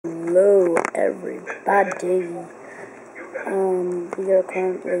everybody. We are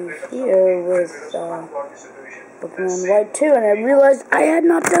currently here with Pokemon White 2, and I realized I had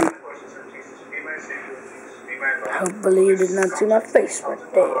not done. Hopefully you did not see my face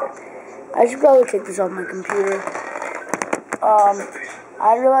right there. I should probably take this off my computer.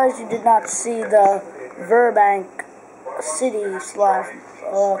 I realized you did not see the Virbank City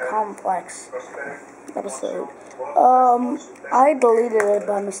 / Complex episode. I deleted it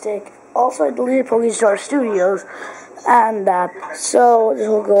by mistake. Also, I deleted Pokestar Studios and that. So this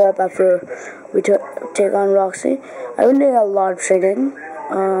will go up after we take on Roxy. I've been doing a lot of trading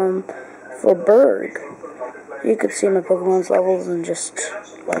for Berg. You could see my Pokemon's levels in just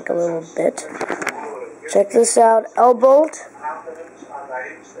like a little bit. Check this out. L-Bolt.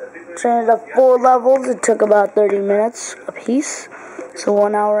 Trained up 4 levels. It took about 30 minutes a piece. So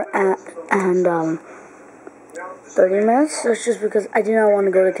 1 hour and 30 minutes. That's just because I did not want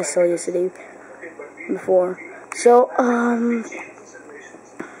to go to Castelia City before. So,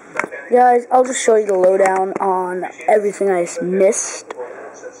 guys, I'll just show you the lowdown on everything I missed.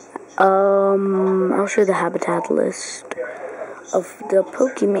 I'll show you the habitat list of the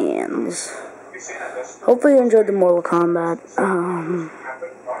Pokemons. Hopefully you enjoyed the Mortal Kombat,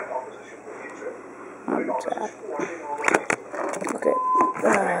 habitat. Okay,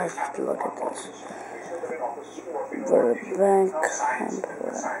 let's look at this. Virbank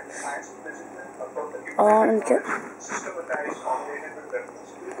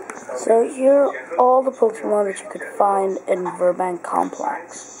So here are all the Pokemon that you could find in Virbank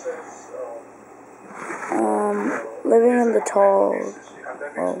Complex. Living in the tall.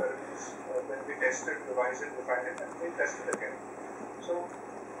 Well,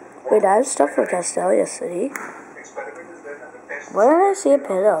 wait, I have stuff for Castelia City. What did I see a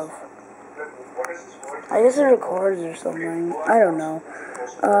pit of? I guess it records or something. I don't know.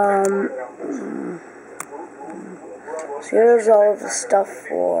 So here's all of the stuff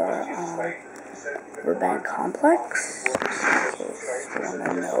for Virbank Complex, in case you want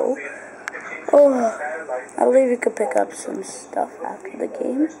to know. Oh, I believe you could pick up some stuff after the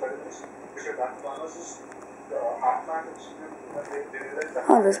game.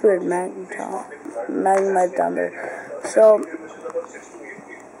 Oh, this weird Magnemite down there. So,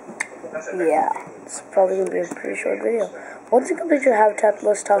 yeah, it's probably going to be a pretty short video. Once you complete your habitat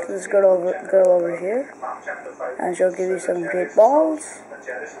list, talk to this girl over here, and she'll give you some great balls,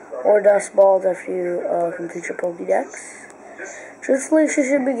 or dust balls after you complete your Pokédex. Truthfully, she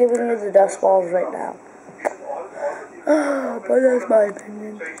should be giving you the dust balls right now. But that's my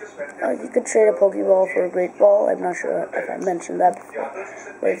opinion. You could trade a Pokeball for a Great Ball. I'm not sure if I mentioned that before,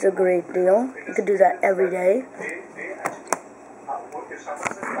 but it's a great deal. You could do that every day.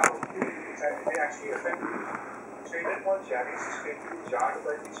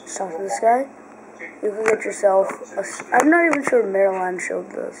 Talk to this guy. You can get yourself I'm not even sure Maryland showed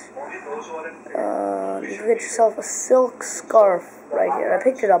this. You can get yourself a silk scarf right here. I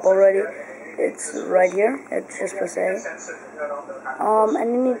picked it up already. It's right here. It's just for sale.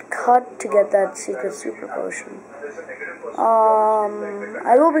 And you need cut to get that secret super potion.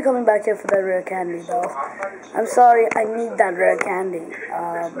 I will be coming back here for that rare candy though. I'm sorry, I need that rare candy.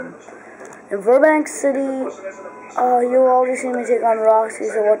 In Virbank City, you already see me take on Roxy,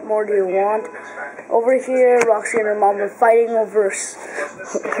 so what more do you want? Over here, Roxy and her mom were fighting over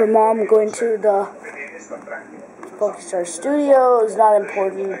her mom going to the Pokestar Studio. Is not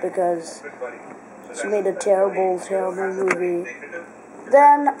important because she made a terrible, terrible movie.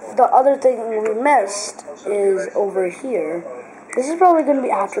 Then, the other thing we missed is over here. This is probably going to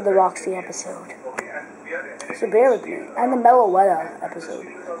be after the Roxy episode. So bear with me. And the Meloetta episode.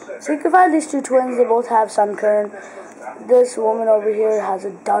 So you can find these two twins. They both have Sunkern. This woman over here has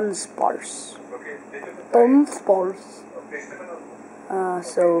a Dunsparce.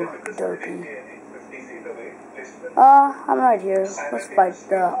 So derpy. I'm right here. Let's fight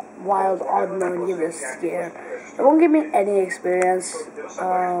the wild Oddmo and give it a scare. It won't give me any experience.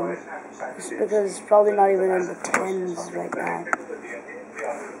 Just because it's probably not even in the 10s right now.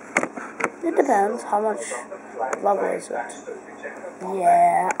 It depends how much level is it.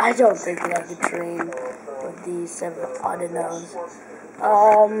 Yeah, I don't think that I could train with these 7 Oddinos.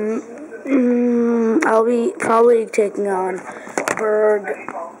 I'll be probably taking on Berg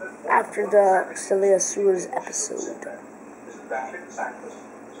after the Celia Sewers episode.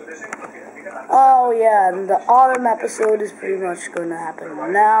 Oh yeah, and the autumn episode is pretty much going to happen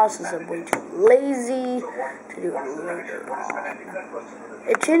now since I'm way too lazy to do it later on.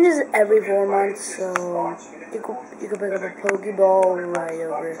 It changes every 4 months, so you could pick up a Pokeball right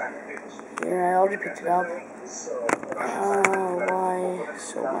over here. I already picked it up. Why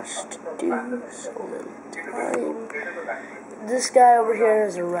so much to do, so little time. This guy over here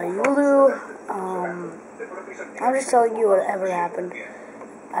is a Ryulu. I'm just telling you whatever happened.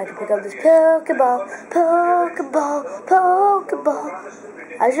 I can pick up this Pokeball.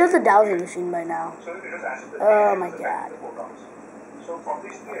 I should have the dowsing machine by now. Oh my god.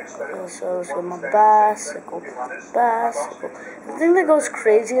 So let's get my bicycle. The thing that goes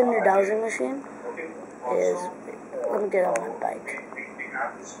crazy in your dowsing machine is, let me get on my bike,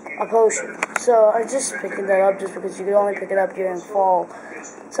 a potion. So I just picking that up just because you could only pick it up during fall.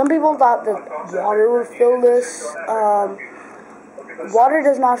 Some people thought that water would fill this. Water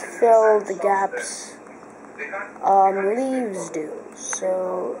does not fill the gaps. Leaves do.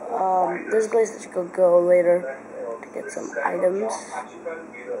 So there's a place that you could go later to get some items.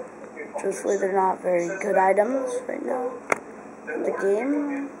 Truthfully, they're not very good items right now in the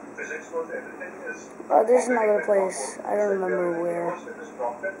game. There's another place. I don't remember where.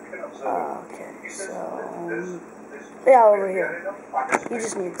 Okay, so yeah, over here. You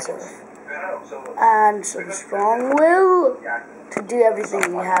just need surf and some strong will to do everything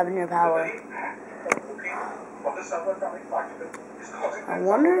you have in your power. I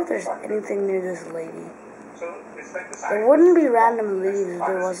wonder if there's anything near this lady. There wouldn't be random leaves if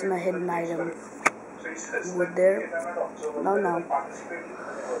there wasn't a hidden item. Would there? No.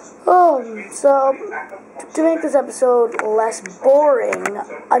 So to make this episode less boring,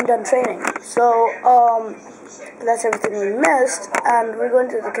 I'm done training. So that's everything we missed, and we're going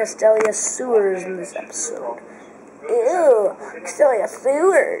to the Castelia sewers in this episode. Ew, Castelia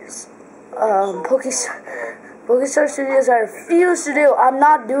sewers. Pokestar Studios, I refuse to do. I'm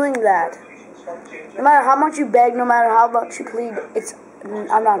not doing that. No matter how much you beg, no matter how much you plead,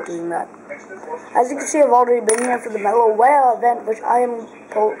 I'm not doing that. As you can see, I've already been here for the Mellow Whale event, which I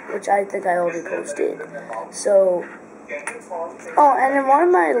think I already posted. So, and in one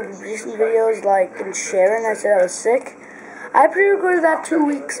of my recent videos, like in Sharon, I said I was sick. I pre-recorded that 2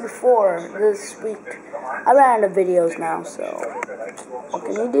 weeks before this week. I ran out of videos now, so what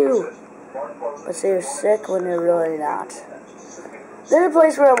can you do? But say you're sick when you're really not. There's a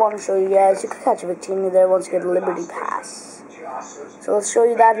place where I want to show you guys. You can catch a Victini there once you get a Liberty Pass. So let's show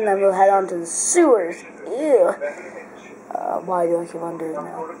you that, and then we'll head on to the sewers. Ew. Why do I keep on doing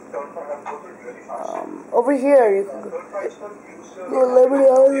that? Over here, you can go to Liberty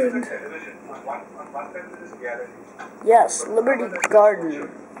Island. Yes, Liberty Garden.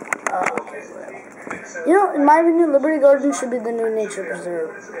 You know, in my opinion, Liberty Garden should be the new nature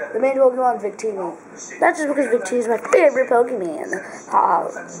preserve. The main Pokemon, Victini. That's just because Victini is my favorite Pokemon.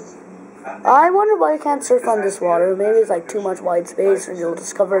 I wonder why I can't surf on this water. Maybe it's like too much white space, or you'll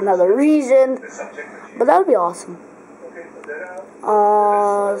discover another region. But that would be awesome.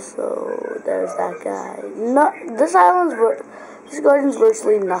 So there's that guy. No, this garden's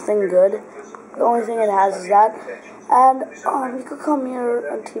virtually nothing good. The only thing it has is that. And you could come here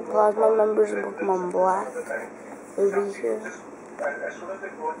and Team Plasma members and Pokemon Black will be here.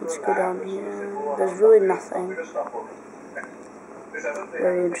 Let's go down here. There's really nothing.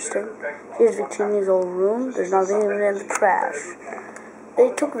 Very interesting. Here's Victini's old room. There's nothing even in the trash.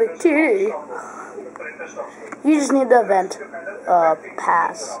 They took Victini. You just need the event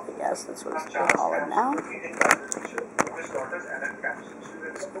pass. I guess that's what they call it now.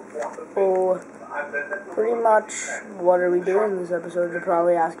 Oh, pretty much, what are we doing in this episode? You're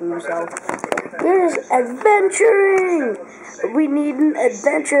probably asking yourself. We're just adventuring! We need an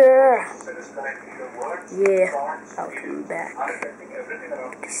adventure! Yeah, I'll come back.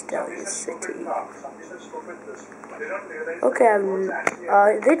 Castelia City. Okay,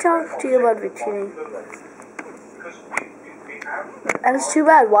 they talked to you about Victini. And it's too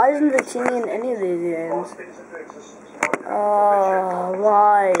bad. Why isn't Victini in any of these games?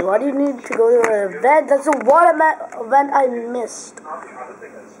 Why? Why do you need to go to an event? That's the one event I missed.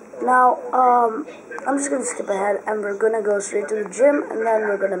 Now, I'm just gonna skip ahead, and we're gonna go straight to the gym, and then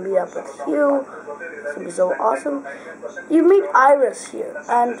we're gonna meet up with Hugh. It's gonna be so awesome. You meet Iris here,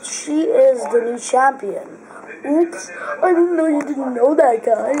 and she is the new champion. Oops, I didn't know you didn't know that,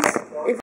 guys.